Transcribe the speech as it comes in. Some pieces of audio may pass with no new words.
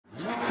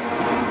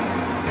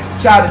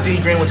Shout out to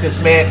D Green with this,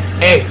 man.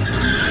 Hey.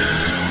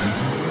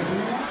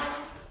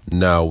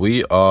 Now,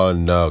 we all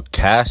know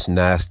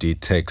CashNasty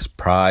takes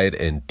pride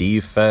in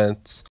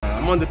defense.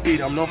 I'm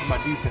undefeated. I'm known for my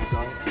defense,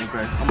 dog. Okay.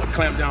 I'm a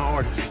clamp down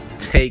artist.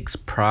 Takes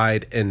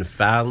pride in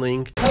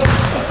fouling.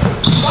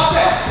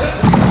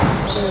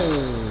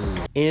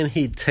 And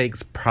he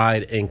takes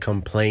pride in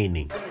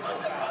complaining.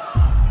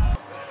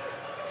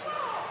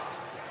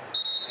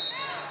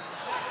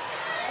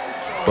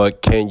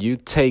 But can you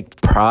take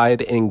pride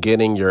in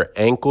getting your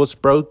ankles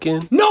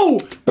broken?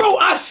 No, bro,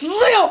 I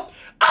slipped.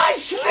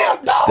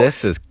 Dog.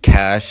 This is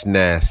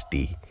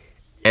CashNasty.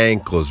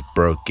 Ankles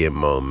broken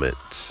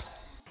moments.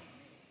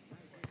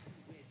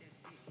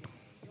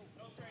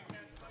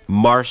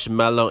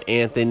 Marshmallow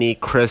Anthony,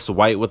 Chris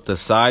White with the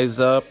size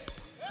up.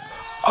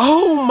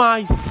 Oh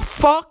my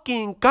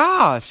fucking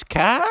gosh,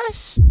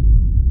 Cash.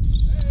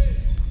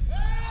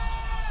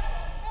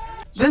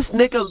 This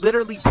nigga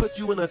literally put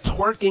you in a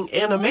twerking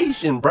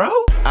animation, bro.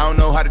 I don't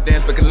know how to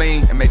dance but can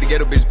lean and make the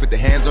ghetto bitches put their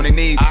hands on their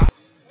knees.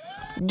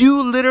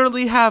 You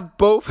literally have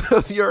both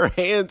of your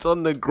hands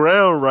on the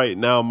ground right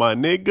now, my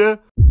nigga.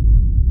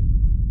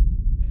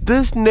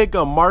 This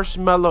nigga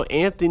Marshmallow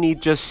Anthony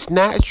just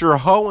snatched your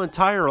whole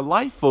entire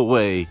life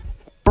away.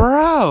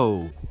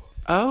 Bro.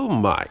 Oh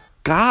my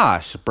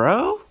gosh,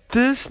 bro.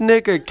 This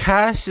nigga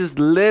Cash is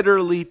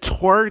literally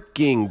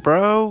twerking,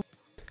 bro.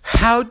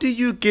 How do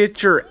you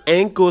get your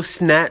ankle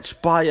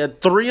snatched by a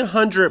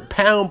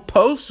 300-pound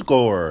post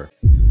scorer?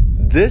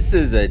 This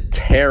is a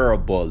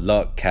terrible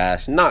look,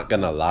 Cash. Not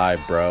gonna lie,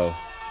 bro.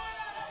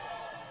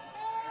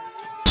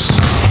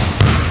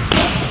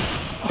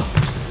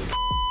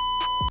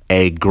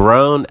 A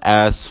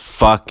grown-ass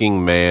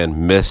fucking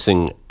man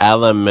missing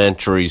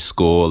elementary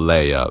school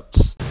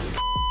layups.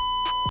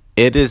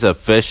 It is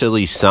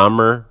officially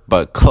summer,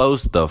 but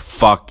close the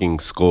fucking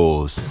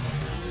schools.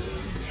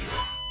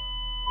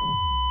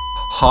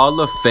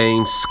 Hall of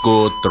Fame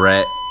school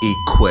threat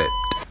equipped.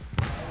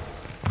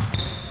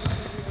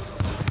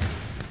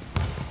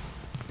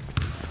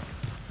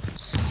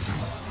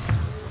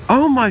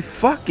 Oh my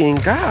fucking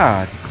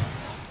god.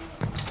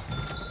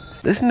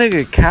 This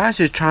nigga Cash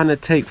is trying to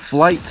take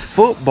Flight's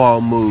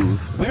football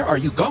move. Where are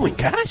you going,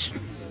 Cash?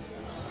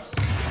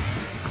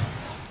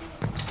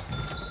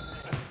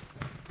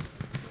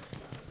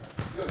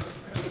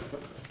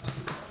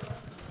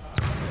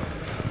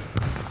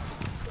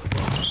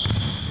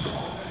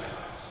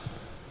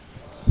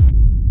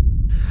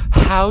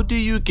 How do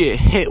you get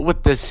hit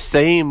with the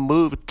same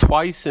move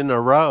twice in a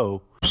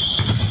row?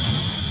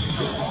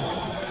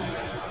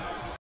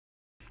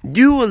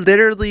 You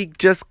literally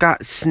just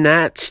got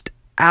snatched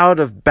out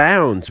of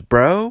bounds,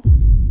 bro.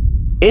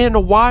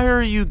 And why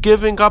are you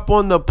giving up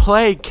on the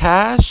play,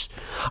 Cash?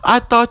 I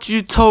thought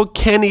you told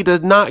Kenny to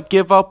not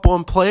give up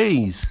on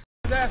plays.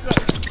 Good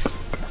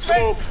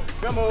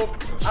move.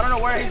 I don't know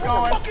where he's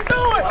going. What the fuck you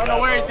doing? I don't know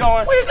where he's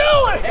going. What you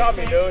doing? He got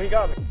me, dude. He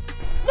got me.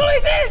 No, he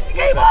didn't. He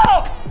came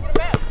off.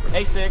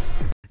 A6.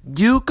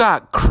 You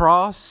got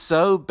crossed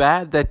so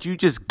bad that you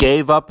just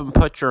gave up and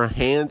put your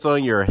hands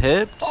on your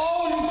hips?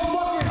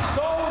 Oh, you fucking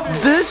sold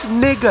it. This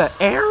nigga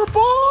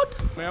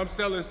airballed? Man, I'm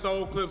selling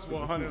soul clips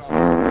for $100.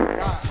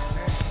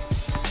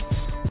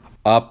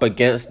 Up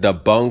against the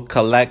bone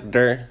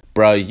collector?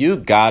 Bro, you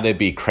gotta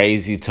be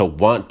crazy to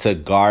want to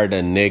guard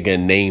a nigga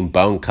named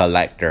Bone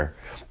Collector.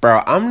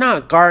 Bro, I'm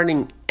not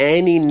guarding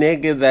any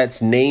nigga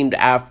that's named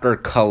after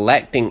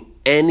collecting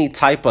any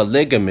type of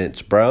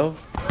ligaments, bro.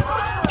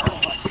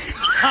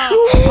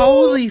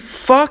 Holy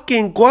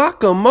fucking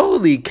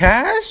guacamole,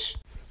 Cash.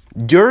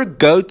 Your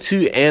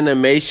go-to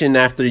animation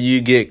after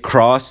you get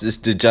crossed is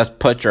to just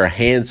put your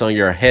hands on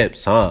your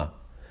hips, huh?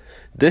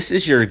 This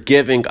is your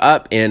giving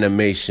up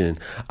animation.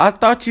 I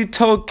thought you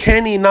told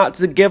Kenny not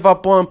to give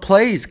up on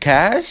plays,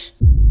 Cash.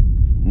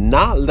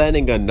 Not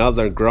letting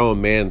another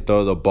grown man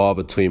throw the ball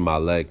between my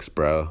legs,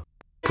 bro.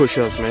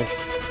 Push-ups, man.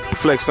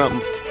 Flex something.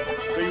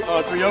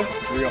 3-0?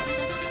 3-0.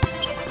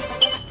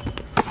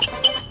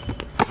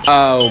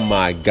 Oh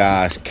my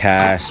gosh,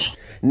 Cash.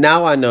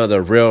 Now I know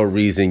the real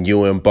reason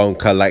you and Bone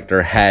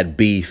Collector had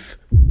beef.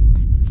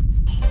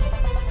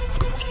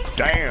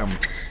 Damn.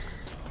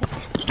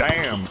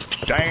 Damn.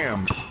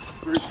 Damn.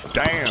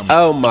 Damn.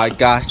 Oh my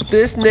gosh,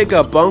 this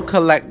nigga Bone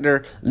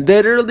Collector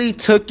literally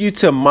took you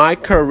to my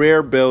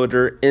career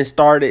builder and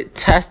started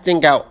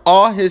testing out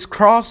all his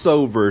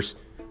crossovers.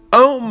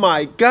 Oh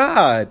my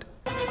god.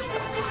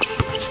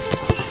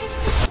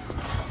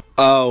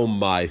 Oh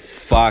my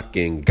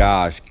fucking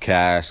gosh,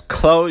 Cash.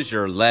 Close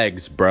your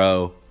legs,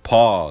 bro.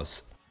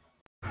 Pause.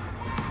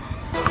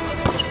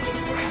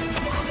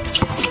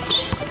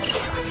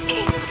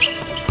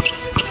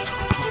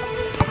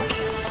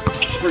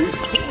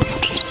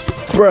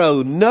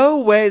 Bro, no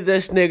way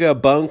this nigga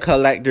Bone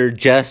Collector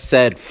just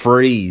said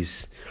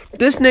freeze.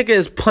 This nigga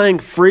is playing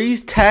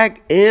freeze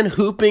tag and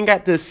hooping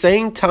at the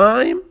same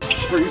time?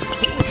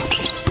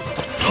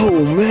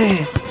 Oh,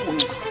 man.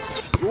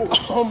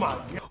 Oh, my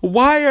God.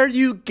 Why are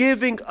you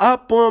giving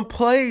up on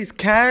plays,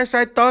 Cash?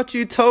 I thought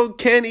you told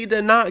Kenny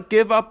to not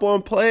give up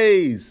on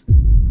plays.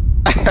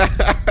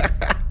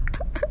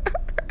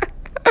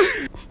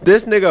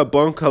 This nigga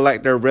bone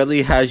collector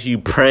really has you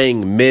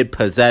praying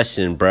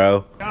mid-possession,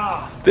 bro.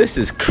 This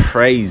is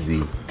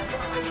crazy.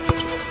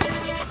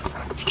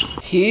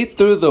 He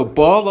threw the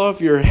ball off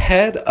your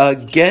head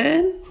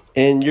again?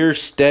 And you're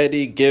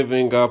steady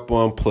giving up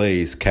on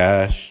plays,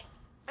 Cash.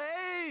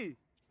 Hey!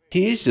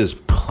 He's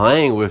just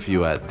playing with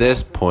you at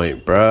this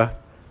point, bruh.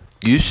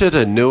 You should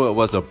have knew it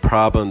was a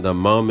problem the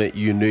moment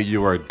you knew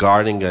you were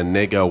guarding a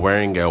nigga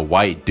wearing a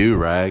white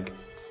do-rag.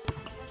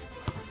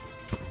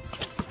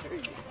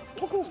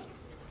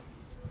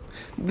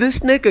 This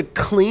nigga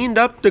cleaned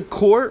up the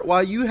court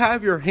while you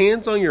have your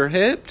hands on your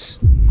hips?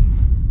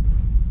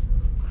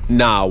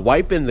 Nah,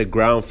 wiping the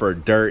ground for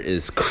dirt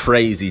is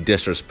crazy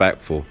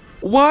disrespectful.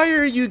 Why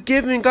are you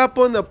giving up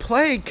on the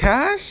play,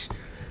 Cash?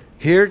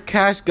 Here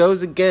Cash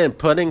goes again,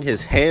 putting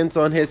his hands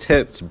on his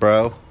hips,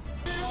 bro.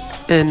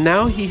 And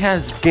now he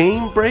has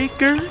game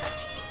breaker?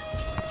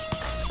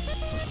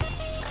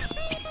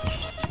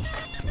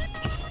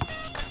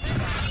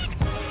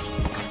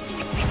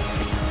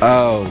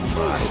 Oh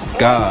my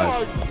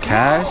gosh,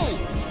 Cash.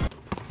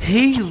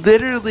 He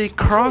literally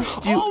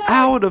crossed you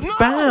out of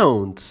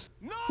bounds.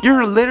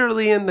 You're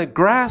literally in the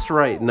grass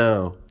right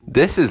now.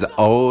 This is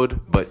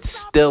old, but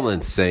still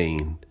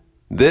insane.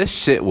 This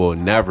shit will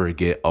never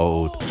get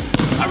old.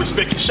 I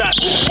respect your shot.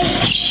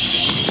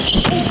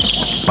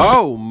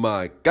 Oh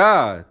my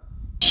god.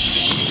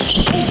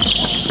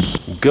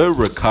 Good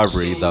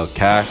recovery though,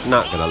 Cash.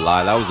 Not gonna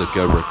lie, that was a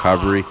good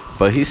recovery.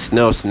 But he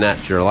still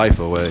snatched your life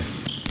away.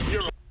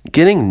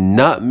 Getting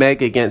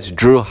nutmeg against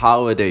Drew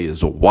Holiday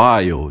is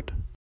wild.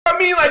 I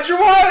mean, like, Drew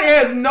Holiday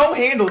has no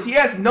handles. He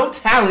has no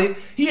talent.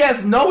 He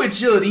has no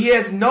agility. He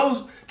has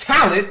no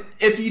talent,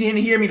 if you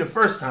didn't hear me the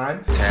first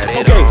time.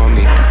 Okay.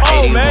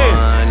 Oh,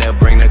 man.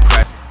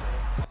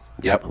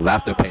 Yep,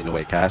 laugh the pain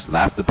away, Cash.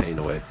 Laugh the pain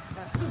away.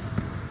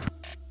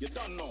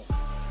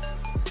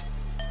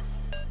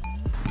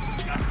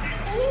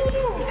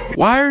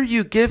 Why are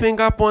you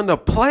giving up on the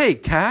play,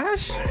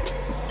 Cash?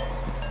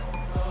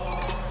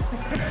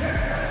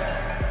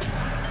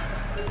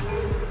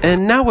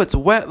 And now it's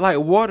wet like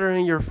water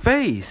in your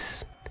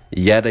face.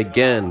 Yet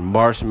again,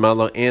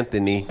 Marshmallow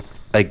Anthony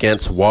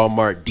against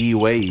Walmart D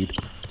Wade.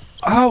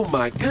 Oh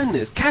my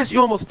goodness, Cash, you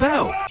almost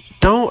fell.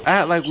 Don't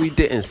act like we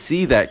didn't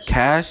see that,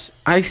 Cash.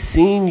 I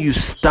seen you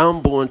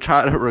stumble and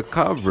try to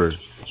recover.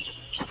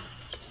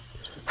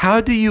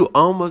 How do you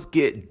almost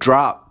get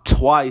dropped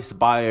twice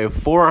by a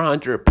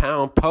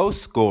 400-pound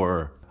post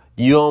scorer?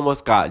 You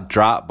almost got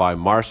dropped by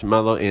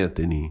Marshmallow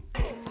Anthony.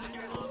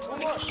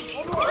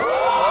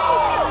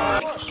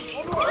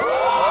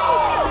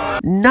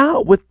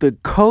 Not with the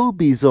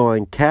Kobe's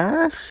on,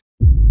 Cash.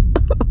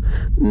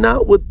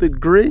 Not with the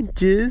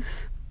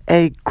Grinches.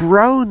 A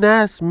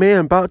grown-ass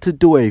man about to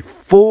do a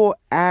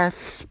full-ass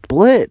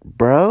split,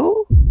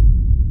 bro.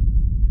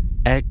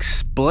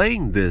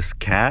 Explain this,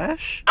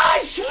 Cash. I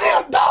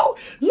slipped, though.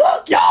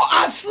 Look, y'all,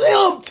 I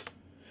slipped.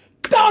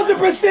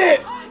 1000%.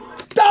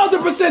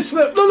 1000%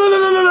 slipped.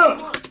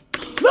 Look.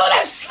 No,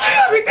 that slip.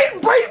 It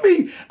didn't break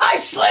me. I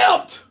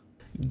slipped.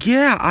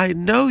 Yeah, I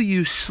know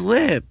you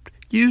slipped.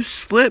 You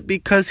slipped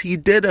because he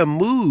did a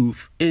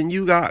move and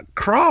you got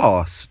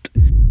crossed.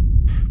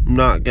 I'm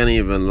not gonna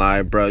even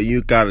lie, bro.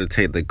 You gotta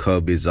take the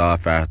Kobe's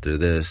off after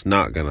this.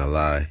 Not gonna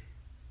lie.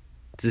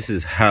 This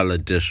is hella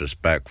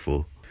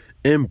disrespectful.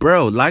 And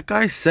bro, like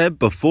I said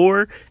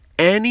before,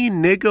 any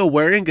nigga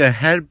wearing a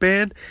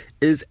headband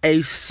is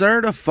a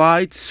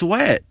certified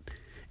sweat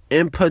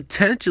and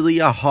potentially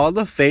a Hall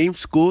of Fame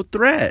school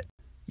threat.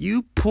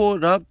 You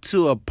pulled up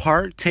to a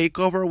park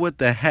takeover with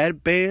a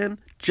headband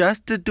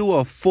just to do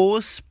a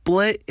full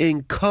split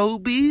in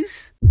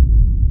Kobe's?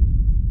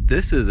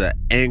 This is an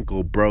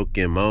ankle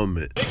broken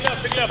moment. Pick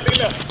it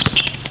up.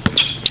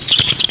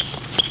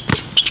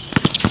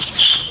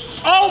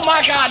 Oh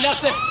my God,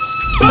 nothing.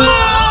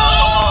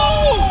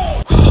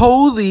 Oh!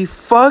 Holy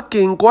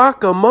fucking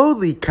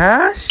guacamole,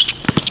 Cash.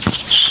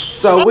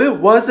 So it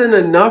wasn't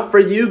enough for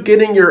you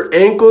getting your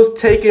ankles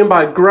taken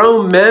by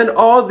grown men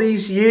all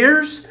these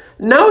years?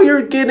 Now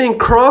you're getting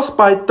crossed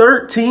by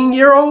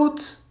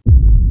 13-year-olds?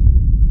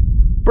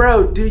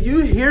 Bro, do you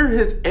hear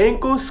his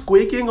ankles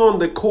squeaking on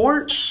the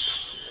court?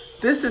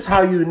 This is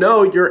how you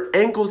know your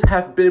ankles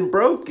have been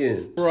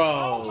broken. Bro.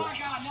 Oh my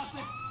God,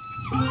 nothing.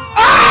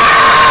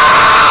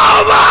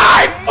 Oh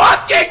my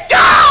fucking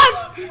gosh!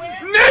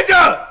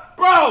 Nigga!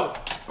 Bro.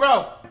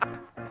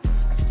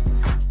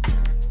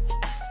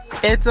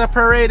 It's a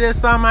parade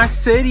inside my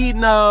city.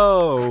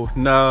 No,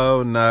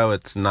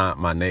 it's not,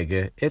 my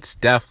nigga. It's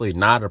definitely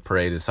not a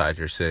parade inside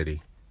your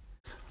city.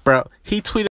 Bro, he tweeted